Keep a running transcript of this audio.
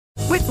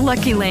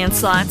Lucky Land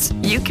Slots,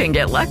 you can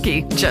get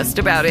lucky just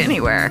about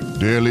anywhere.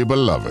 Dearly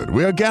beloved,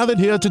 we are gathered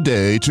here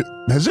today to...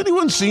 Has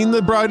anyone seen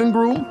the bride and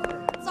groom?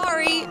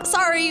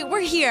 Sorry, we're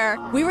here.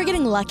 We were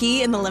getting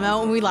lucky in the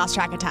limo and we lost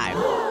track of time.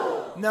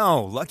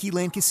 No, Lucky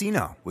Land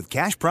Casino, with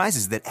cash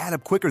prizes that add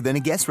up quicker than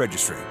a guest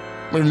registry.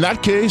 In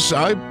that case,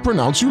 I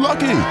pronounce you lucky.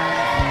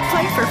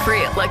 Play for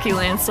free at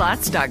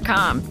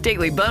LuckyLandSlots.com.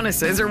 Daily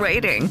bonuses are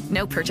waiting.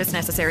 No purchase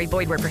necessary.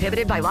 Void where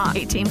prohibited by law.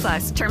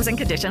 18+. Terms and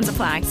conditions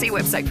apply. See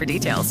website for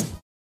details.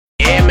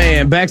 Yeah,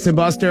 man. Bex and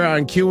Buster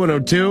on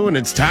Q102, and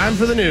it's time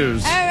for the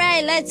news. All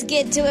right, let's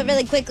get to it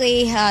really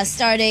quickly.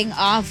 Starting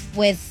off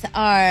with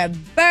our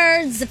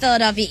birds, the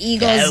Philadelphia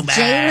Eagles.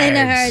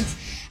 Jalen Hurts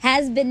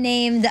has been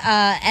named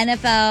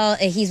NFL.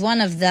 He's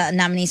one of the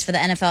nominees for the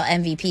NFL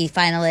MVP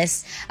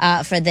finalists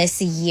for this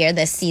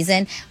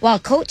season. While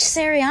Coach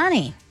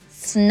Sirianni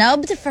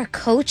snubbed for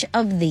Coach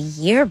of the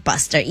Year,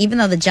 Buster, even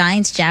though the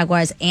Giants,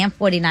 Jaguars, and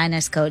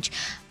 49ers coach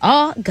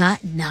all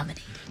got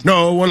nominated.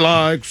 No one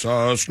likes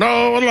us.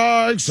 No one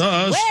likes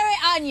us. Wear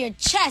it on your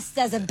chest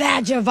as a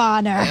badge of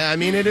honor. Yeah, I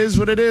mean, it is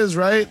what it is,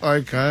 right?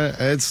 Like,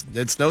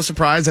 it's no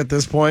surprise at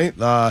this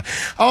point.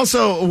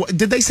 Also,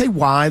 did they say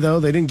why, though?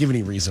 They didn't give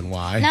any reason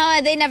why. No,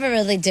 they never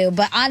really do.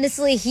 But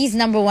honestly, he's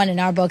number one in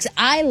our books.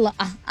 I've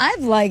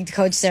liked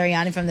Coach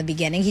Sirianni from the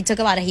beginning. He took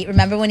a lot of heat.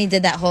 Remember when he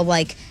did that whole,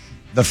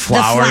 The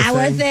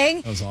flower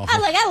thing? That was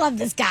awful. I love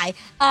this guy.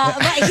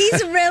 But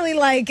he's really,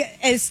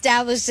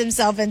 established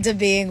himself into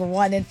being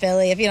one in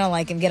Philly. If you don't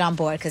like him, get on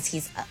board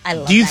because I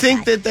love Do you that think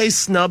guy. that they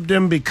snubbed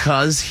him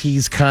because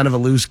he's kind of a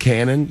loose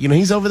cannon? You know,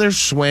 he's over there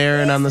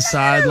swearing on the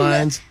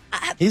sidelines.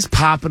 He's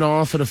popping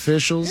off at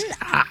officials.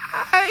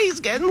 He's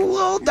getting a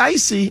little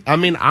dicey. I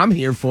mean, I'm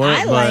here for it.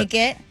 I like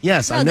it.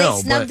 Yes, no, I know.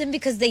 They snubbed him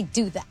because they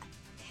do that.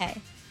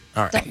 Okay.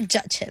 All right. Don't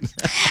judge him.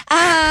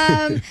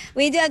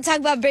 We did talk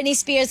about Britney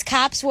Spears.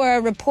 Cops were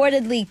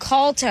reportedly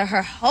called to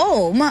her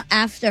home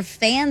after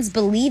fans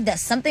believed that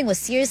something was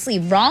seriously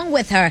wrong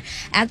with her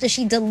after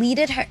she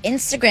deleted her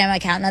Instagram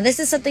account. Now, this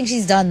is something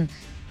she's done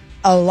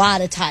a lot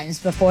of times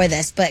before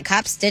this, but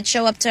cops did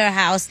show up to her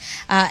house,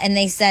 and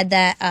they said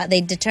that they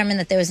determined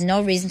that there was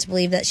no reason to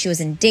believe that she was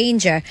in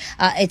danger.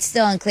 It's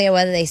still unclear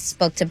whether they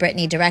spoke to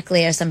Britney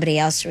directly or somebody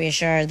else to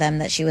reassure them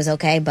that she was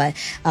okay, but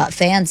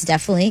fans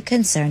definitely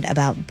concerned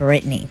about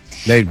Britney.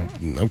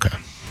 Okay.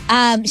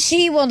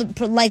 She will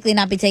likely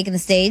not be taking the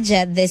stage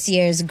at this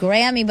year's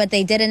Grammy, but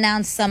they did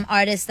announce some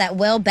artists that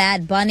will.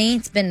 Bad Bunny.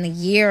 It's been a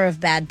year of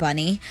Bad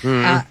Bunny.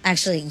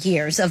 Actually,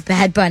 years of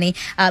Bad Bunny.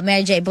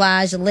 Mary J.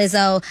 Blige,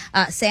 Lizzo,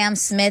 Sam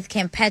Smith,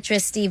 Kim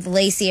Petras, Steve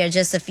Lacy are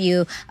just a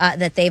few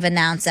that they've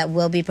announced that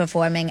will be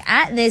performing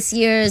at this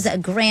year's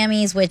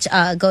Grammys, which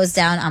goes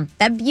down on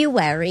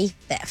February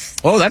 5th.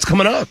 Oh, that's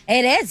coming up.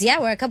 It is. Yeah,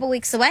 we're a couple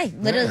weeks away.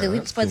 Literally, the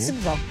week before the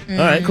Super Bowl. All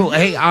right, cool.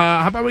 Hey,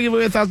 how about we give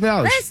away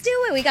 $1,000? Let's do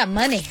it. We got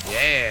money.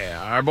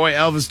 Yeah, our boy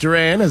Elvis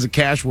Duran has a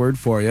cash word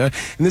for you, and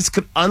this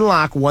could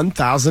unlock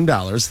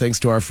 $1,000 thanks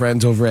to our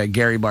friends over at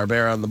Gary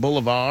Barbera on the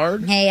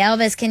Boulevard. Hey,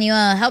 Elvis, can you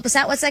help us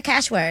out? What's that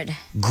cash word?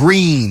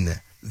 Green.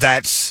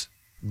 That's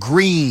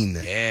green.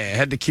 Yeah,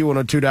 head to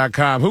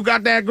Q102.com. Who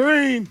got that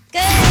green?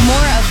 Good. More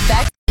of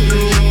Bex.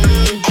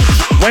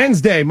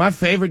 Wednesday, my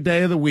favorite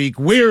day of the week,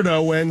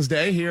 Weirdo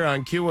Wednesday here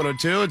on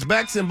Q102. It's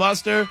Bex and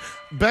Buster.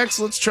 Bex,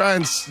 let's try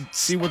and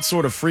see what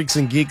sort of freaks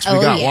and geeks we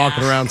got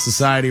walking around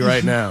society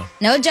right now.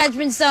 No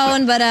judgment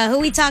zone, but who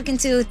we talking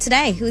to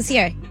today? Who's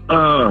here?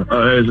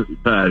 Hey, this is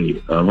Patty.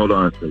 Hold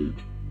on a second.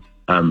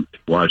 I'm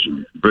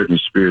watching Britney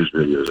Spears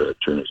videos.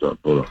 Turn this up.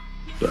 Hold on.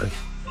 Sorry.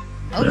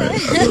 Okay.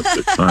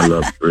 Man, I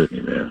love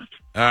Britney, man.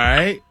 All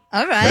right.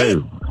 All right.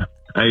 Hey,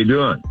 how you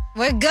doing?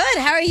 We're good.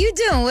 How are you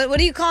doing? What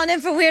are you calling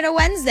in for Weirdo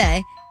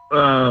Wednesday? Do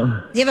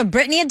you have a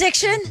Britney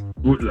addiction?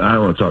 I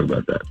don't want to talk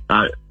about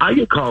that. I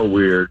get called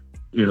weird,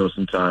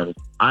 sometimes.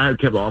 I have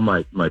kept all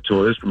my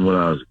toys from when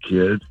I was a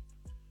kid.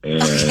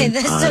 And okay,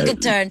 this took a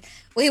turn.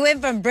 We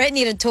went from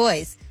Britney to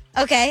toys.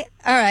 Okay,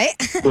 all right.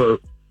 Well,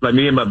 like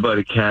me and my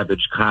buddy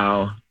Cabbage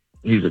Kyle,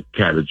 he's a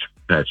Cabbage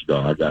Patch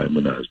dog. I got him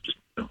when I was just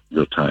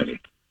real tiny.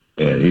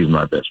 And he's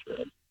my best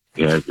friend.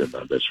 He has been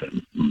my best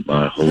friend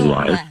my whole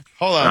life.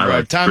 Hold on,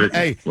 bro. Britney.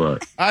 Hey,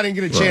 What? I didn't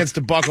get a chance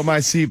to buckle my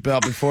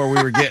seatbelt before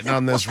we were getting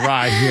on this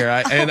ride here.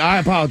 And I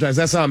apologize.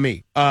 That's on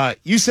me.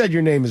 You said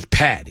your name is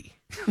Patty.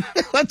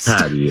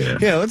 Patty, yeah.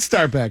 Yeah, let's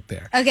start back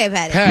there. Okay,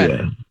 Patty.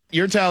 Patty,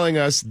 you're telling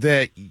us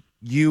that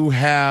you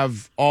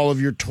have all of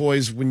your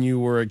toys when you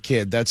were a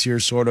kid. That's your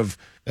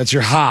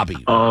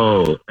hobby.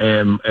 Oh,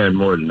 and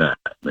more than that,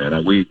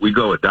 man. We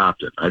go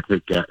adopting. I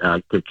take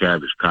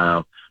Cabbage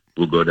Kyle.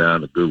 We'll go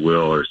down to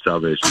Goodwill or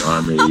Salvation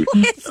Army.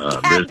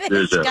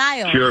 There's a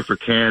Kyle? cure for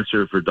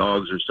cancer for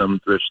dogs or some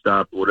thrift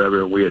stop or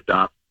whatever. We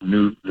adopt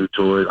new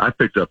toys. I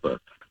picked up a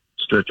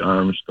Stretch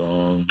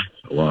Armstrong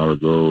a while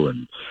ago,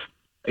 and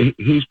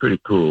he's pretty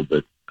cool.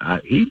 But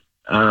I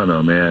don't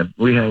know, man.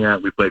 We hang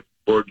out. We play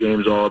board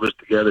games, all of us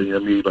together. You know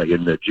what I mean? Like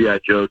in the G.I.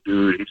 Joe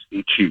dude,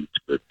 he cheats.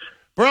 But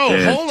bro,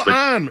 hold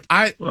on.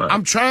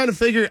 I'm trying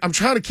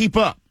to keep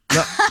up.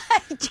 No,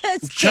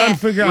 Just trying to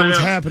figure out what's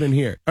Well, happening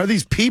here. Are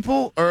these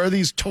people or are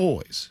these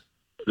toys?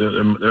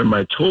 they're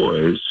my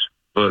toys,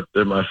 but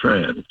they're my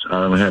friends.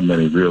 I don't have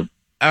many real.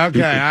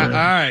 Okay, all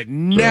right.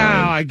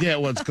 Now I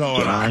get what's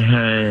going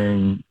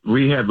on.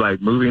 We have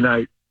like movie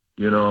night,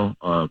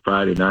 on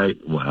Friday night.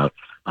 Well,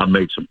 I'll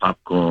make some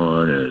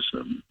popcorn and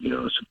some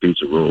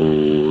pizza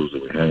rolls,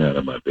 and we hang out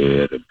on my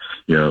bed, and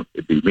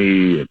it'd be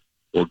me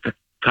and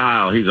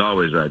Kyle. He's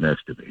always right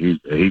next to me.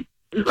 He's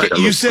like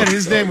you said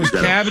his name was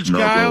Cabbage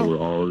Kyle?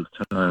 All the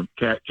time.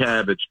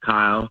 Cabbage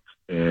Kyle.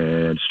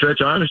 And Stretch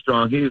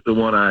Armstrong, he's the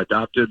one I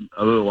adopted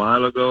a little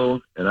while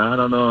ago. And I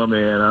don't know,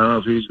 man. I don't know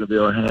if he's going to be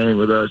able to hang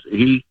with us.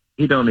 He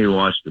don't even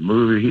watch the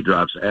movie. He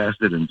drops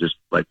acid and just,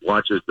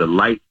 watches the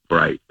light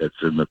bright that's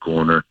in the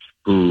corner.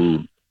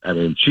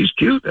 She's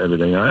cute and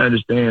everything. I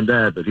understand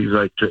that. But he's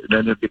like,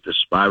 then he'll get the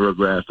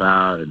spirograph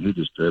out, and he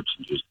just trips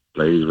and just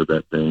plays with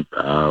that thing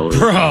for hours.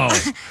 Bro.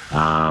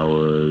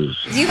 Hours.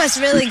 You must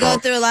really go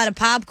through a lot of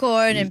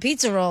popcorn and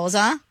pizza rolls,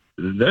 huh?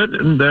 They're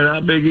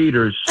not big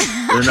eaters.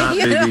 They're not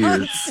big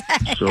eaters.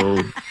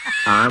 So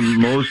I'm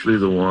mostly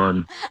the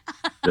one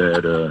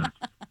that,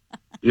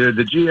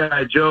 the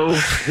G.I. Joe,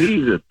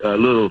 he's a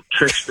little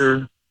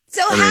trickster.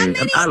 So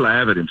I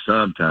laugh at him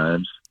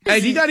sometimes. Hey,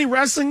 do you got any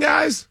wrestling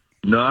guys?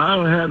 No, I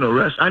don't have no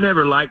wrestling. I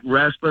never liked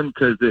wrestling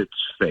because it's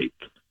fake.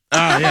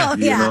 Oh,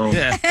 yeah.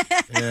 Yeah.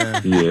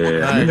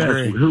 I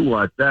mean, who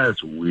watched that?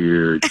 It's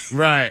weird.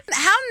 Right.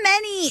 How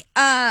many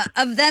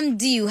of them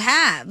do you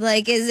have?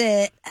 Like,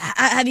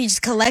 have you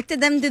just collected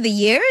them through the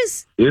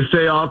years? If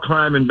they all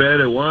climb in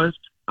bed at once,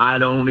 I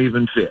don't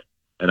even fit.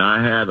 And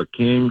I have a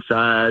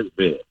king-size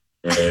bed.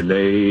 And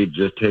they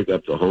just take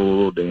up the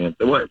whole damn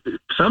thing.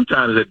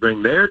 Sometimes they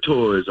bring their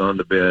toys on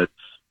the bed,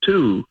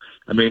 too.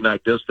 I mean,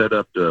 like, they'll set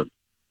up the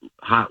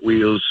Hot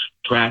Wheels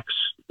tracks,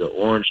 the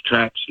orange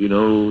tracks, that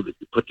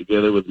you put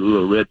together with the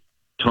little red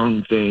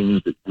tongue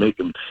things that make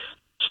them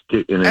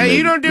stick. Hey,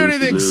 you don't do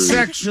anything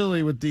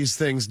sexually with these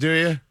things, do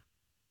you?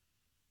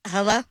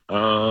 Hello?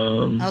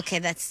 Okay,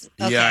 that's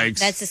yikes.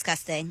 That's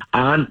disgusting.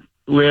 Love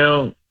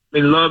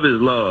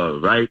is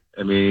love, right?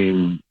 I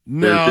mean,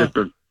 there's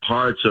different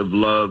parts of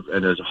love,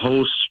 and there's a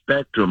whole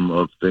spectrum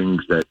of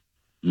things that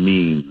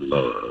mean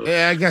love.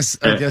 Yeah, I guess.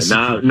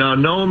 Now,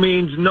 no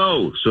means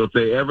no. So if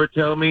they ever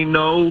tell me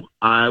no,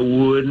 I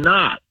would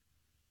not.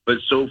 But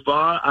so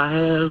far, I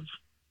have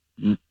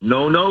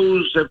no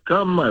no's have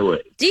come my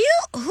way. Do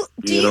you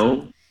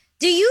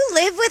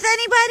live with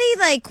anybody?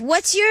 Like,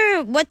 what's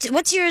your what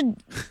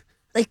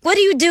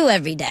do you do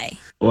every day?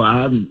 Well,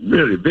 I'm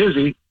really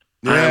busy.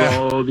 Yeah. I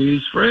have all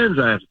these friends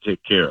I have to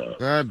take care of.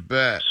 I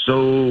bet.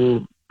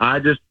 So I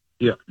just,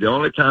 the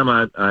only time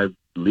I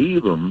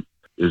leave them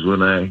is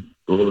when I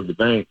go to the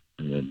bank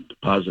and then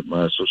deposit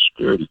my Social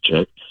Security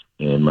check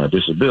and my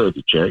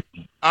disability check.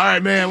 All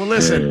right, man. Well,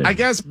 listen, I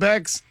guess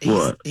Bex,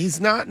 he's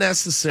not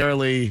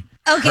necessarily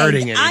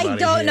hurting anybody. I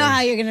don't know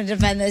how you're going to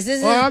defend this.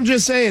 I'm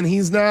just saying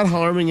he's not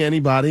harming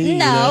anybody.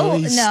 No.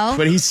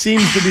 But he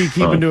seems to be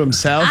keeping to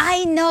himself.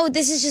 I know.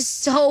 This is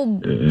just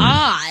so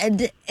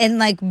odd and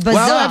bizarre.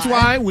 Well, that's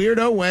why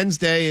Weirdo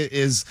Wednesday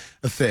is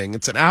a thing.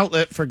 It's an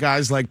outlet for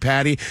guys like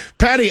Patty.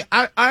 Patty,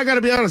 I got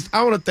to be honest.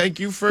 I want to thank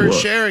you for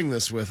sharing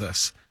this with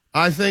us.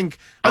 I think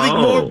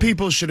more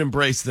people should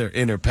embrace their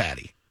inner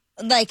Patty.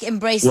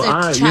 Embrace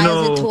their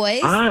childhood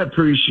toys? I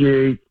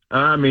appreciate,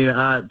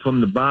 from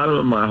the bottom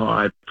of my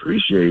heart, I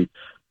appreciate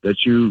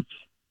that you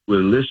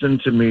will listen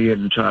to me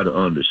and try to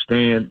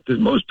understand. Because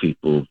most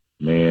people,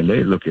 man,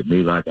 they look at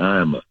me like I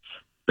am a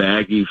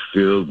baggie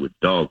filled with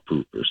dog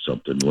poop or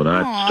something when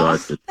I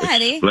start to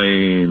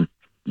explain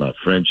my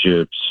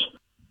friendships.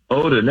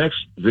 Oh, the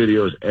next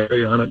video is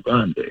Ariana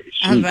Grande.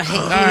 All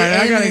right,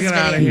 I gotta get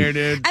out of here,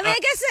 dude. I mean,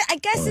 I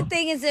guess the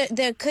thing is that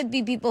there could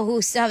be people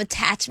who still have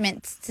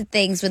attachments to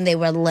things when they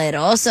were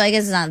little, so I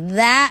guess it's not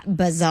that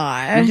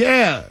bizarre.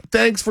 Yeah,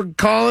 thanks for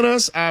calling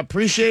us. I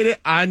appreciate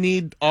it. I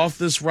need off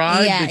this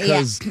ride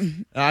because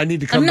I need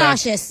to come back. I'm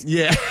nauseous.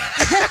 Yeah.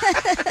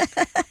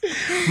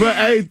 But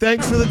hey,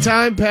 thanks for the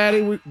time,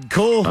 Patty.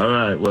 Cool. All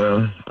right.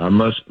 Well, I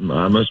must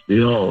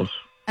be off.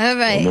 All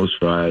right. Almost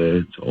Friday.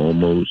 It's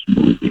almost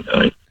movie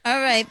night. All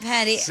right,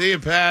 Patty. See you,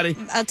 Patty.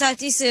 I'll talk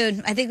to you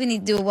soon. I think we need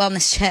to do a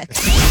wellness check.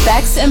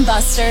 Bex and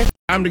Buster.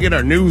 Time to get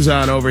our news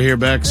on over here,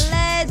 Bex.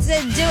 Let's do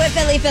it,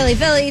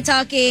 Philly.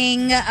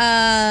 Talking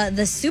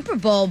the Super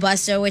Bowl,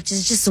 Buster, which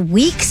is just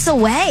weeks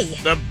away.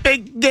 The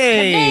big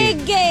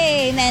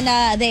game.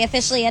 And they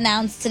officially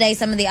announced today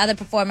some of the other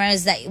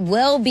performers that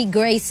will be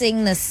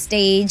gracing the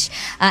stage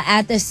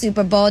at the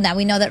Super Bowl. Now,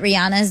 we know that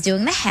Rihanna is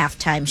doing the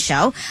halftime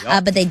show,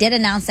 but they did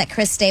announce that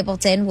Chris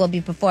Stapleton will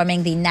be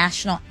performing the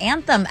national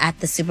anthem at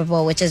the Super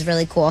Bowl, which is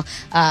really cool.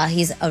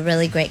 He's a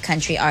really great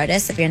country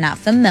artist. If you're not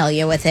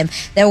familiar with him,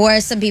 there were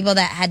some people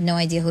that had no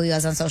idea who he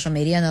was on social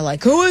media, and they're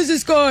like, who is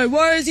this guy?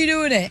 Why is he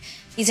doing it?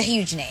 He's a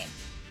huge name.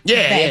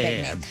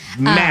 Yeah.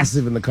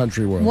 Massive in the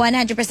country world.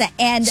 100%.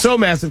 And so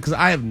massive because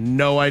I have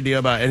no idea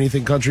about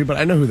anything country, but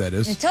I know who that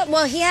is.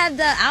 Well, he had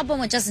the album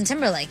with Justin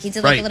Timberlake. He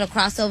did a little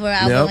crossover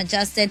album with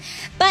Justin.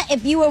 But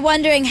if you were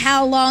wondering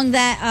how long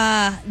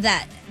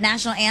that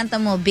national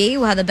anthem will be,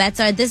 how the bets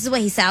are, this is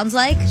what he sounds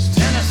like.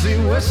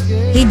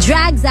 He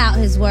drags out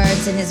his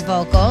words and his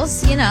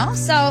vocals, you know,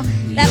 so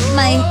that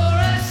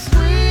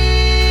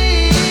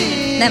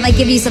might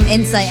give you some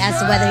insight as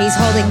to whether he's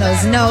holding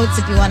those notes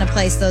if you want to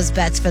place those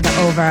bets for the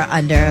over or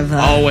under of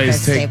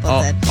always Chris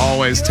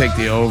take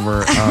the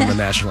over on the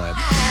national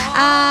anthem.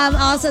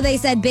 Also, they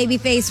said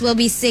Babyface will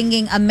be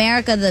singing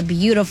America the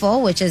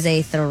Beautiful, which is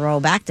a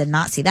throwback. Did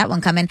not see that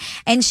one coming.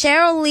 And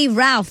Cheryl Lee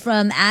Ralph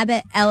from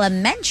Abbott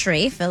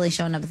Elementary, Philly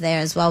showing up there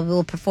as well,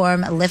 will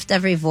perform Lift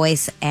Every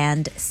Voice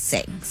and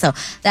Sing. So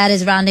that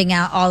is rounding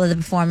out all of the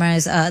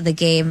performers. The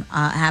game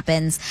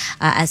happens,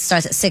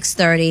 starts at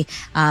 6:30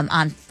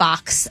 on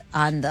Fox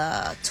on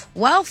the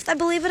 12th, I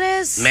believe it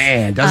is.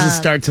 Man, doesn't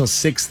start till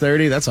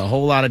 6:30. That's a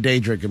whole lot of day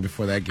drinking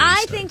before that game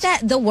starts. I think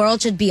that the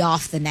world should be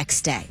off the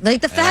next day.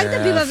 Like, the fact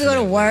that people have to go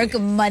to work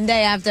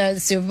Monday after the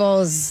Super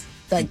Bowl is,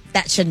 like,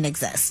 that shouldn't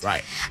exist.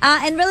 Right.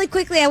 And really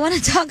quickly, I want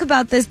to talk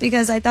about this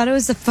because I thought it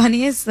was the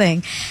funniest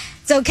thing.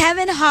 So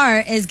Kevin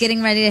Hart is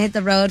getting ready to hit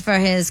the road for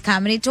his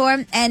comedy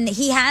tour, and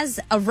he has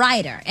a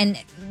rider. And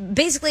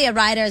basically a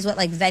rider is what,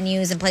 like,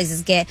 venues and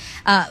places get,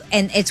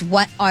 and it's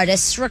what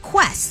artists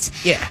request.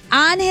 Yeah.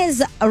 On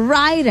his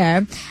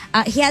rider,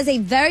 he has a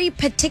very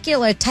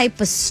particular type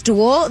of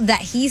stool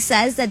that he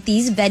says that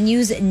these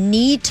venues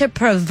need to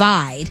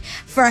provide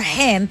for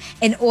him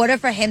in order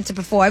for him to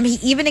perform. He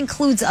even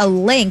includes a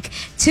link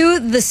to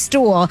the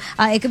stool.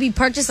 It could be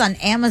purchased on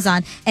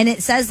Amazon, and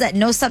it says that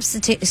no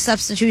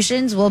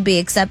substitutions will be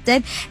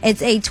accepted.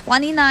 It's a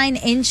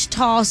 29-inch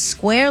tall,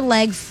 square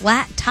leg,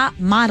 flat top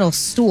model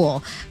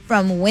stool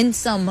from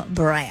Winsome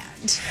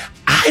Brand.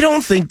 I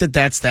don't think that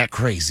that's that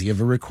crazy of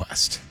a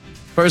request.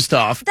 First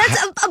off,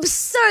 that's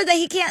absurd that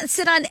he can't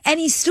sit on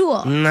any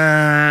stool.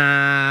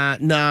 Nah.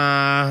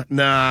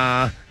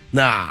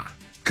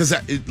 Because,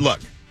 look,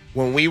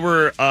 when we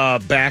were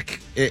back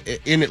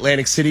in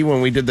Atlantic City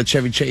when we did the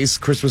Chevy Chase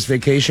Christmas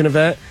Vacation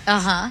event,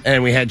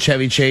 and we had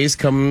Chevy Chase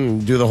come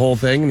and do the whole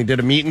thing, and he did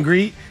a meet and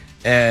greet,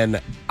 and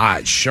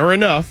sure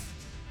enough,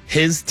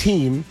 his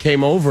team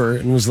came over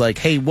and was like,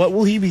 hey, what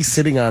will he be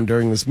sitting on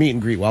during this meet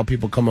and greet while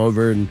people come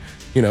over and,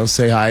 you know,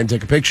 say hi and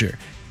take a picture?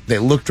 They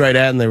looked right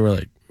at it and they were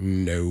like,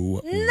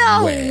 no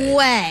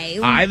way.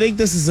 I think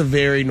this is a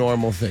very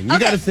normal thing. You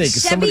got to think.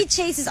 Chevy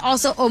Chase is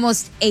also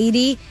almost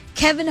 80.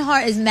 Kevin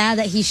Hart is mad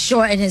that he's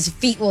short and his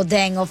feet will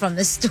dangle from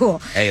the stool.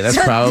 Hey,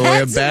 that's probably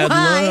a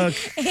bad look.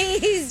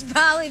 He's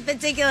probably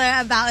particular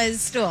about his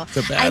stool.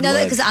 I know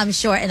that because I'm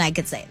short and I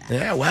could say that.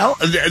 Yeah, well,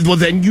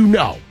 then you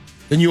know.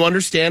 Then you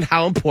understand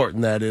how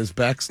important that is,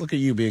 Bex. Look at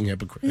you being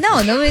hypocritical.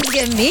 No, nobody's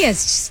giving me a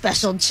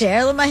special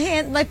chair. Let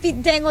my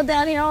feet dangle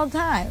down here all the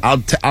time.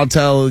 I'll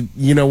tell,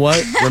 you know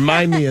what?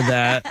 Remind me of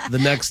that the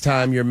next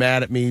time you're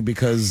mad at me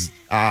because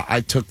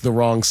I took the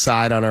wrong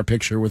side on our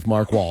picture with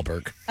Mark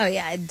Wahlberg. Oh,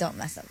 yeah, don't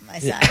mess up my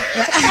side.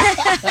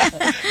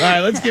 All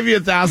right, let's give you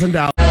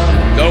 $1,000.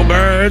 Go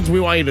Birds. We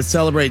want you to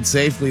celebrate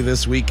safely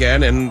this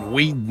weekend, and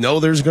we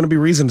know there's going to be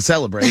reason to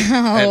celebrate.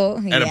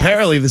 And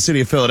apparently the city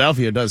of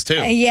Philadelphia does too.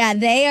 Yeah,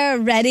 they are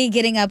ready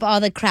getting up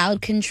all the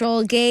crowd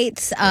control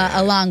gates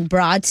along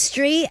Broad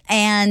Street.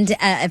 And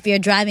if you're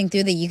driving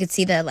through there, you could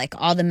see that, like,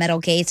 all the metal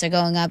gates are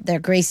going up. They're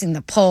greasing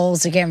the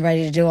poles. They're getting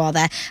ready to do all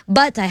that.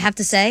 But I have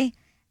to say,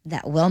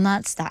 that will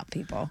not stop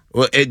people.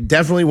 Well, it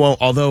definitely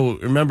won't. Although,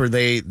 remember,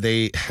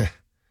 they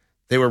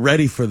were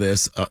ready for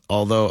this,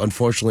 although,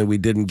 unfortunately, we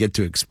didn't get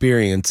to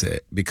experience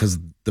it because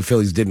the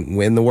Phillies didn't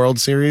win the World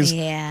Series.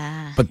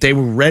 Yeah. But they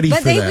were ready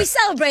for that. We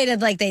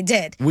celebrated like they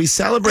did. We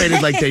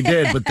celebrated like they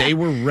did, but they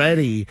were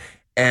ready.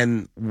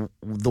 And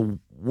the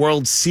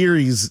World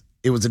Series,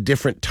 it was a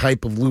different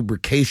type of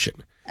lubrication.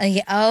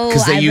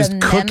 Because they used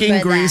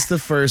cooking grease the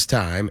first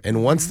time.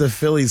 And once the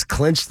Phillies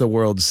clinched the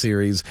World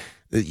Series,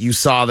 you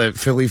saw that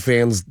Philly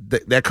fans,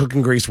 that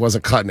cooking grease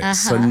wasn't cutting it.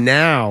 So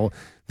now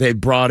they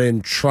brought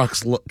in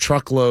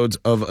truckloads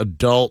of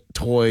adult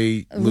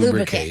toy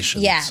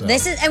lubrication. Yeah, so.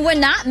 and we're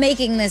not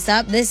making this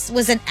up. This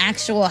was an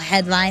actual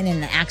headline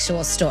and an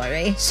actual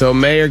story. So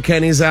Mayor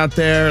Kenny's out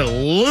there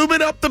lubing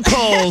up the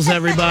poles,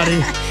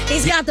 everybody.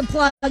 He's got the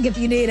plug if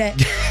you need it.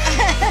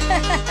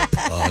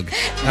 Plug.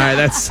 All right,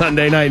 that's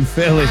Sunday Night in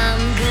Philly.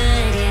 I'm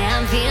good, yeah,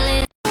 I'm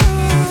feeling.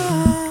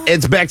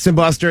 It's Bex and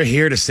Buster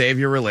here to save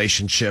your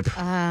relationship.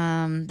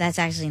 That's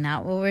actually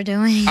not what we're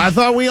doing. I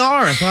thought we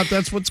are. I thought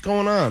that's what's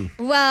going on.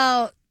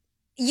 Well,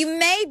 you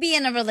may be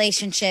in a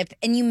relationship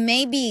and you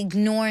may be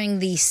ignoring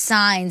these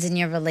signs in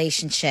your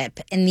relationship,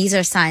 and these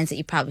are signs that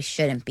you probably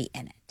shouldn't be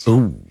in it.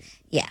 Ooh.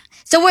 Yeah.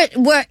 So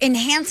we're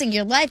enhancing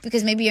your life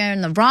because maybe you're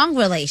in the wrong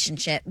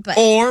relationship,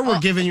 or we're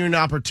giving you an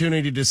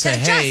opportunity to say,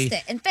 hey,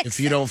 if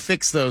you it. don't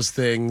fix those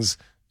things,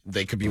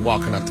 they could be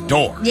walking out the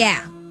door.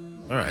 Yeah.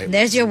 All right.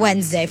 There's your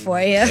Wednesday for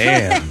you.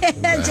 Damn.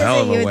 Just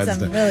hell of a you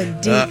Wednesday. some really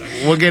deep.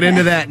 We'll get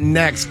into that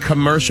next,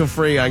 commercial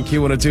free on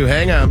Q102.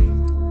 Hang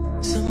on.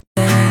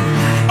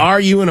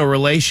 Are you in a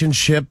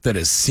relationship that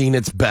has seen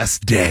its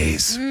best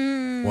days?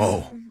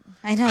 Whoa.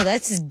 I know,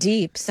 that's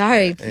deep.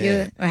 Sorry if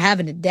you are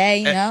having a day,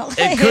 you know?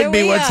 It Here could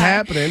be we what's are.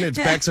 happening. It's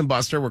Bex and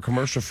Buster. We're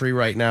commercial free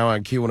right now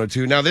on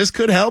Q102. Now, this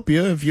could help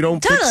you if you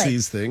don't fix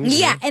these things.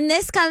 Yeah, and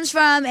this comes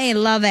from a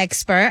love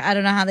expert. I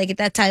don't know how they get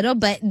that title,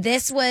 but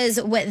this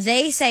was what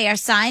they say are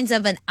signs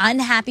of an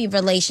unhappy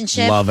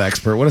relationship. Love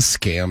expert. What a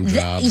scam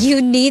job.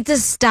 You need to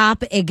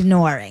stop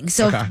ignoring.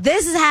 So Okay. if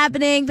this is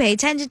happening, pay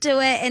attention to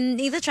it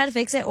and either try to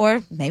fix it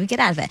or maybe get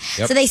out of it.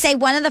 Yep. So they say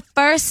one of the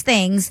first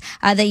things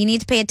that you need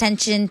to pay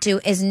attention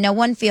to is no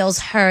one feels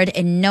heard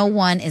and no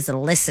one is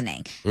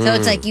listening. So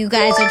it's like you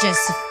guys are just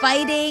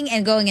fighting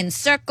and going in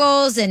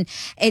circles, and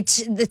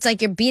it's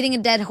like you're beating a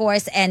dead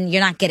horse and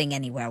you're not getting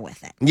anywhere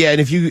with it. Yeah, and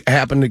if you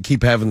happen to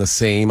keep having the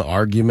same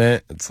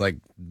argument, it's like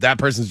that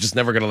person's just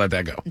never going to let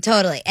that go.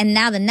 Totally. And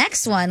now the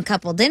next one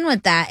coupled in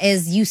with that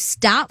is you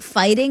stop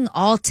fighting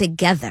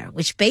altogether,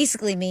 which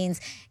basically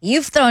means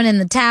you've thrown in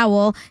the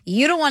towel.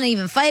 You don't want to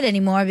even fight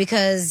anymore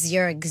because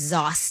you're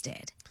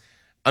exhausted.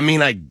 I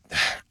mean, I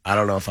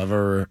don't know if I've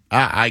ever,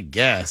 I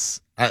guess,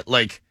 I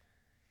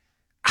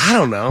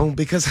don't know,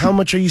 because how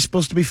much are you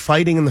supposed to be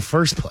fighting in the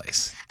first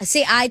place?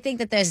 See, I think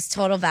that there's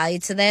total value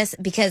to this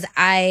because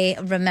I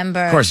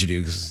remember. Of course you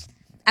do. 'Cause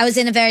I was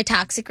in a very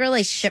toxic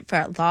relationship for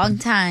a long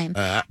time,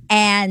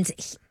 and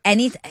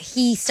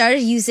he started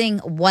using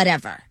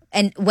whatever.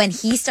 And when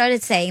he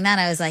started saying that,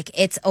 I was like,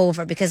 it's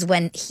over. Because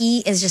when he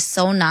is just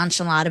so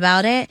nonchalant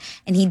about it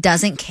and he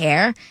doesn't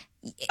care.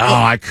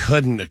 I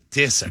couldn't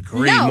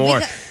disagree more.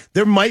 because-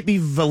 There might be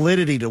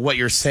validity to what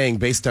you're saying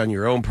based on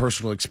your own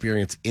personal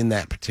experience in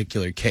that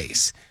particular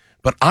case.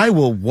 But I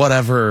will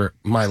whatever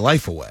my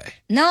life away.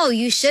 No,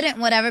 you shouldn't,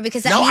 whatever,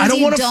 because that No, means I don't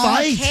you want to don't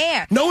fight.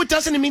 care. No, it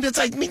doesn't. It means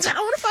I don't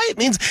want to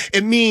fight.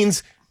 It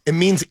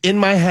means in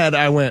my head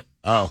I went,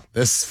 oh,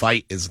 this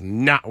fight is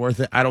not worth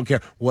it. I don't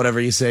care.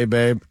 Whatever you say,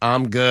 babe.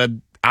 I'm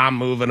good. I'm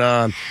moving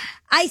on.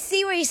 I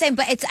see what you're saying,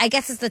 but I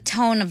guess it's the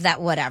tone of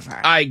that whatever.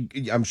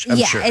 I'm sure.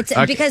 It's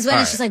Okay, because when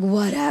all it's just right. like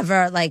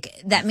whatever, like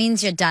that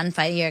means you're done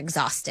fighting, you're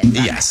exhausted. from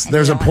Yes, it, and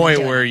there's you a don't wanna point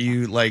do it. where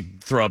you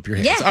throw up your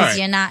hands. Yeah, All because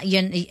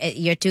right.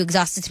 you're too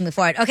exhausted to move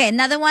forward. Okay,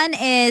 another one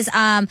is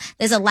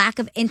there's a lack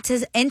of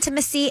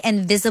intimacy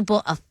and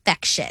visible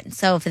affection.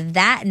 So if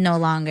that no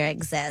longer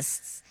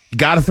exists, You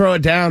got to throw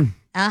it down.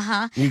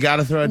 uh-huh. You got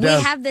to throw it down.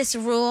 We have this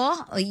rule.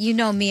 You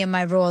know me and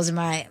my rules in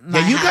my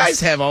Yeah, you house. guys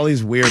have all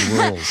these weird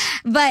rules.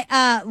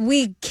 But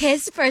we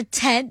kiss for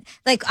 10,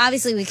 like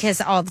obviously we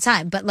kiss all the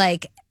time, but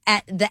like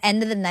at the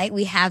end of the night,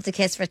 we have to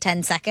kiss for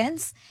 10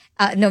 seconds,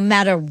 no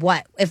matter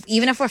what.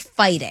 Even if we're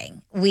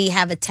fighting, we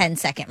have a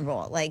 10-second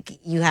rule. Like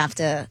you have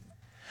to.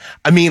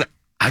 I mean,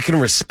 I can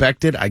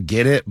respect it. I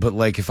get it. But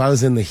like, if I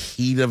was in the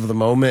heat of the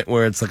moment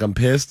where it's like I'm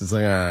pissed, it's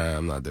like,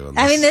 I'm not doing this.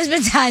 I mean, there's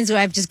been times where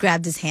I've just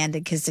grabbed his hand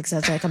and kissed it because I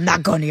was like, I'm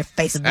not going to your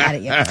face. I'm mad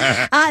at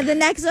you. The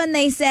next one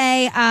they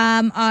say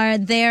are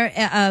there.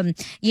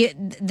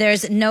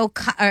 There's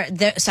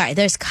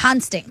there's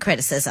constant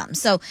criticism.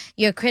 So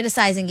you're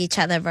criticizing each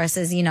other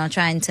versus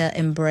trying to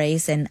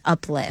embrace and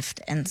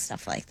uplift and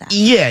stuff like that.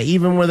 Yeah,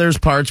 even where there's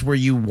parts where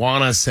you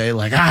want to say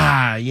like,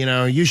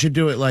 you should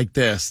do it like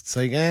this. It's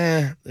like,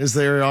 is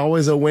there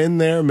always a win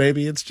there?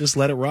 Maybe it's just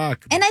let it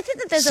rock. And I think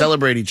that there's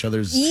celebrate each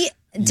other's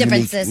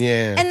differences.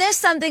 Yeah. And there's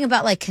something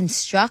about like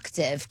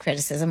constructive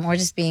criticism or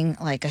just being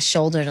like a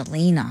shoulder to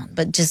lean on,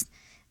 but just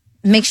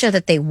make sure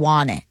that they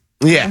want it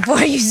Yeah. before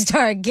you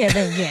start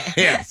giving it.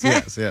 Yes.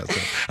 All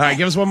right,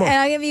 give us one more. And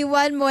I'll give you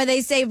one more.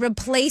 They say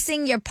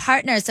replacing your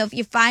partner. So if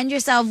you find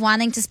yourself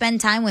wanting to spend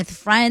time with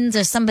friends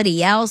or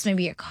somebody else,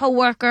 maybe your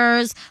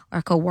coworkers or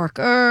a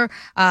coworker,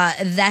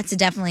 that's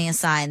definitely a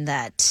sign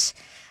that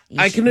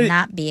you should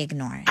not be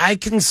ignoring. I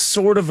can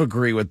sort of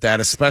agree with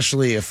that,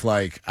 especially if,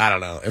 like, I don't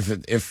know,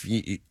 if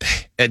you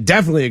I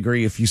definitely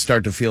agree if you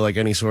start to feel like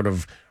any sort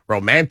of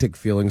romantic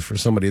feelings for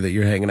somebody that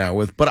you're hanging out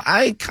with. But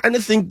I kind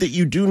of think that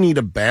you do need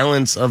a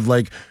balance of,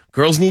 like,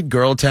 girls need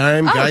girl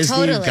time, guys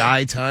need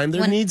guy time.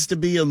 There needs to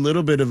be a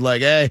little bit of,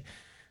 like, hey,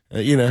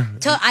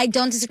 I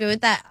don't disagree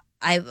with that.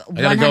 I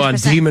gotta go on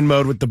demon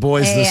mode with the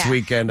boys this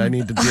weekend. I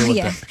need to deal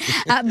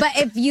with that. But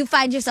if you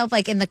find yourself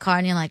like in the car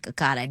and you're like, oh,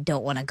 God, I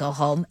don't want to go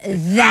home,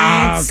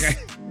 that's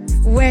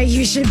where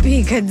you should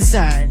be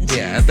concerned.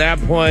 Yeah, at that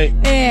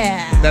point,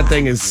 that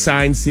thing is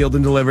signed, sealed,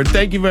 and delivered.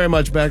 Thank you very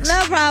much, Bex.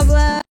 No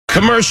problem.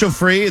 Commercial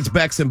free. It's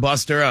Bex and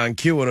Buster on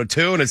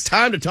Q102, and it's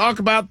time to talk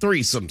about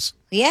threesomes.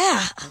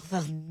 Yeah,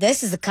 well,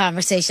 this is a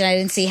conversation I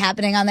didn't see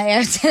happening on the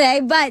air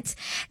today, but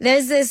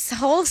there's this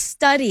whole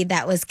study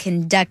that was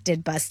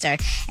conducted, Buster.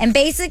 And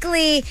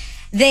basically,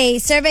 they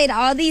surveyed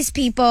all these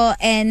people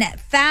and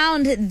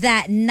found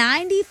that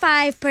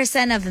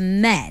 95% of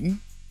men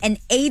and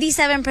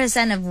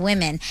 87% of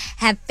women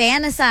have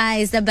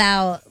fantasized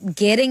about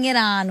getting it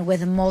on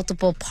with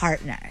multiple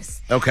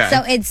partners. Okay.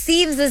 So it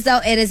seems as though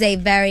it is a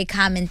very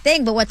common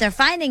thing, but what they're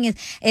finding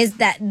is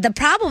that the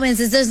problem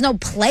is there's no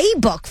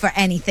playbook for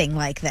anything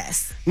like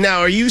this. Now,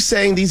 are you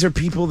saying these are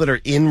people that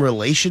are in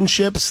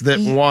relationships that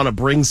want to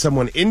bring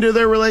someone into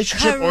their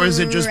relationship, or is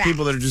it just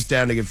people that are just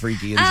down to get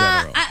freaky in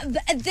general?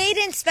 They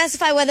didn't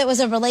specify whether it was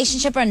a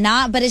relationship or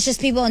not, but it's just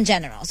people in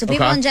general. So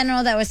people in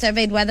general that were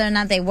surveyed whether or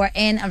not they were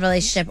in a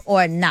relationship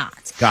or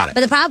not. Got it.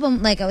 But the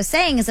problem, like I was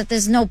saying, is that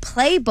there's no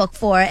playbook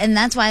for it, and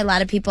that's why a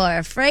lot of people are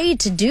afraid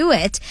to do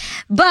it.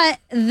 But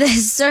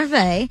this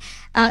survey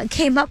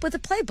came up with a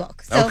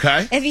playbook. So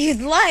if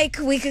you'd like,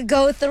 we could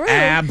go through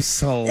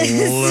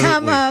absolutely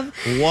some of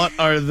what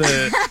are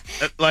the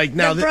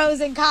now the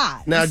pros and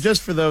cons. Now,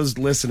 just for those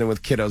listening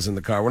with kiddos in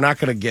the car, we're not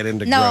going to get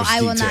into no, gross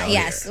I will detail not.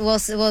 Yes, here.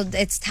 we'll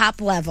it's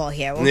top level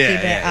here. We'll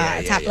keep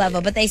it top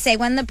level. But they say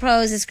when the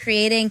pros is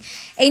creating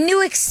a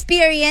new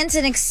experience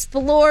and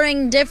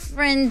exploring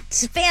different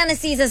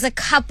fantasies as a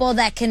couple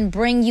that can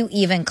bring you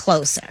even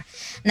closer.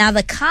 Now,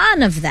 the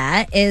con of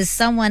that is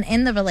someone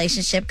in the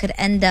relationship could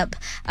end up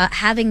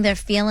having their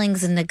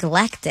feelings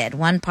neglected.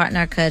 One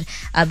partner could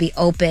be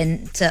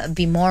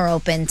more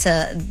open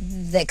to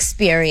the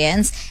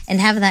experience, and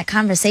having that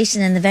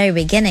conversation in the very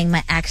beginning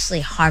might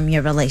actually harm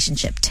your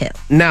relationship too.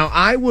 Now,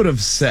 I would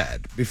have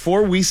said,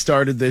 before we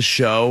started this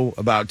show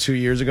about 2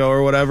 years ago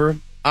or whatever,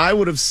 I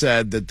would have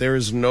said that there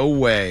is no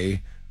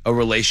way a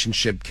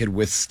relationship could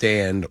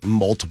withstand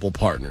multiple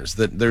partners.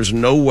 That there's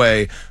no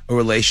way a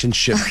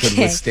relationship could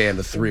withstand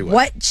a three-way.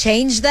 What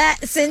changed that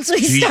since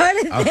we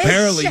started this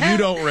Apparently, show? you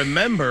don't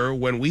remember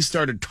when we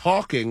started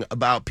talking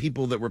about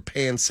people that were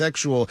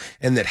pansexual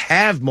and that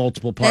have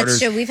multiple partners.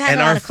 That's true. We've had and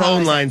a lot our of phone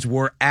callers. lines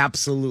were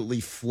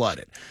absolutely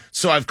flooded.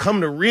 So I've come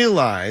to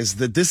realize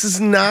that this is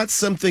not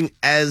something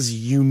as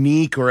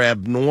unique or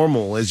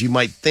abnormal as you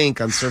might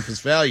think on surface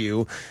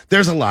value.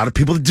 There's a lot of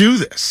people that do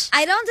this.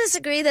 I don't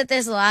disagree that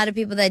there's a lot of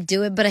people that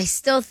do it, but I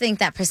still think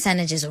that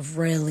percentage is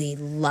really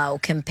low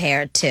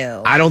compared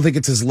to. I don't think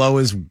it's as low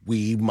as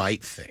we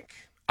might think.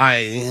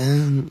 Okay.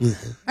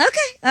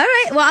 All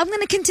right. Well, I'm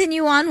going to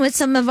continue on with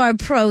some of our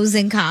pros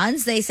and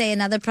cons. They say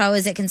another pro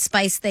is it can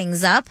spice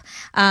things up.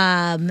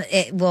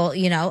 It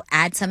will,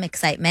 add some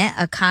excitement.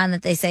 A con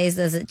that they say is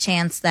there's a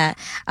chance that,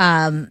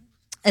 one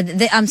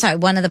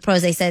of the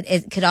pros they said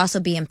it could also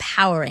be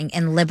empowering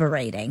and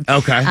liberating.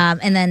 Okay.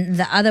 And then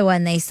the other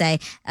one they say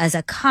as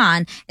a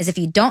con is if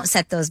you don't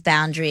set those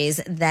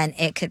boundaries, then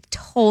it could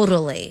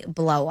totally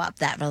blow up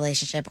that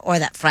relationship or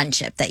that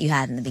friendship that you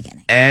had in the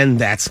beginning. And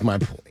that's my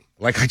point.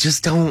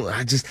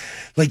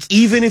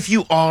 Even if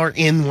you are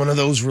in one of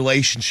those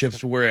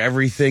relationships where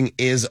everything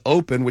is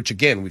open, which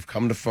again, we've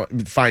come to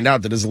find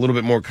out that is a little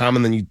bit more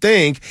common than you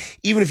think,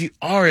 even if you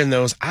are in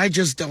those, I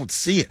just don't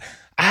see it.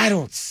 I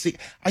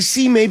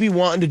see maybe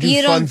wanting to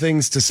do fun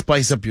things to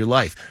spice up your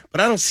life, but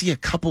I don't see a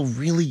couple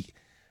really,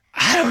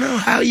 I don't know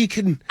how you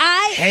can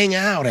hang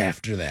out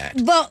after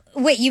that. Well,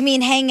 wait, you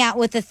mean hang out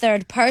with the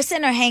third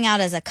person or hang out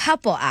as a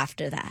couple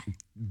after that?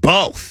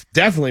 Both.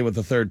 Definitely with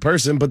the third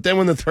person. But then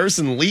when the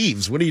person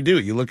leaves, what do?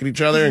 You look at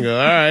each other and go,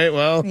 all right,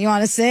 well. You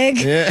want a cig?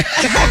 Yeah.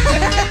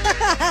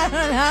 I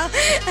don't know.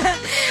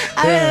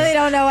 I really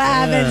don't know what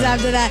happens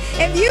after that.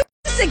 If you've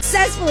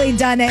successfully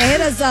done it, hit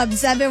us up,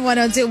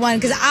 71021,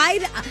 because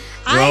I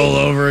roll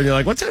over and you're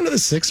like, what time do the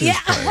Sixers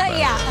play?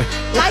 Yeah.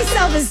 My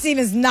self-esteem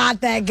is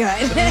not that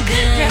good.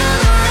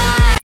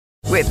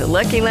 With the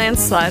Lucky Land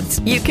Slots,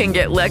 you can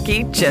get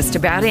lucky just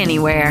about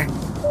anywhere.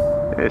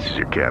 This is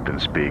your captain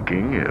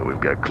speaking.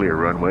 We've got clear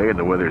runway and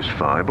the weather's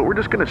fine, but we're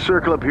just going to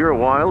circle up here a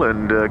while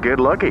and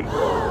get lucky.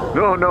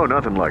 No,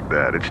 nothing like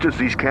that. It's just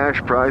these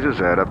cash prizes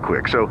add up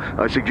quick. So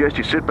I suggest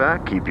you sit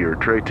back, keep your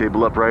tray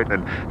table upright,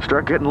 and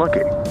start getting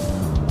lucky.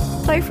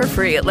 Play for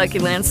free at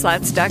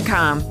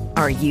LuckyLandSlots.com.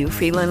 Are you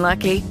feeling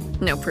lucky?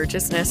 No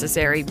purchase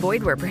necessary.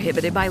 Void where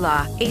prohibited by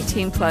law.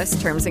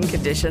 18+ terms and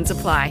conditions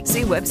apply.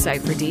 See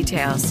website for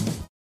details.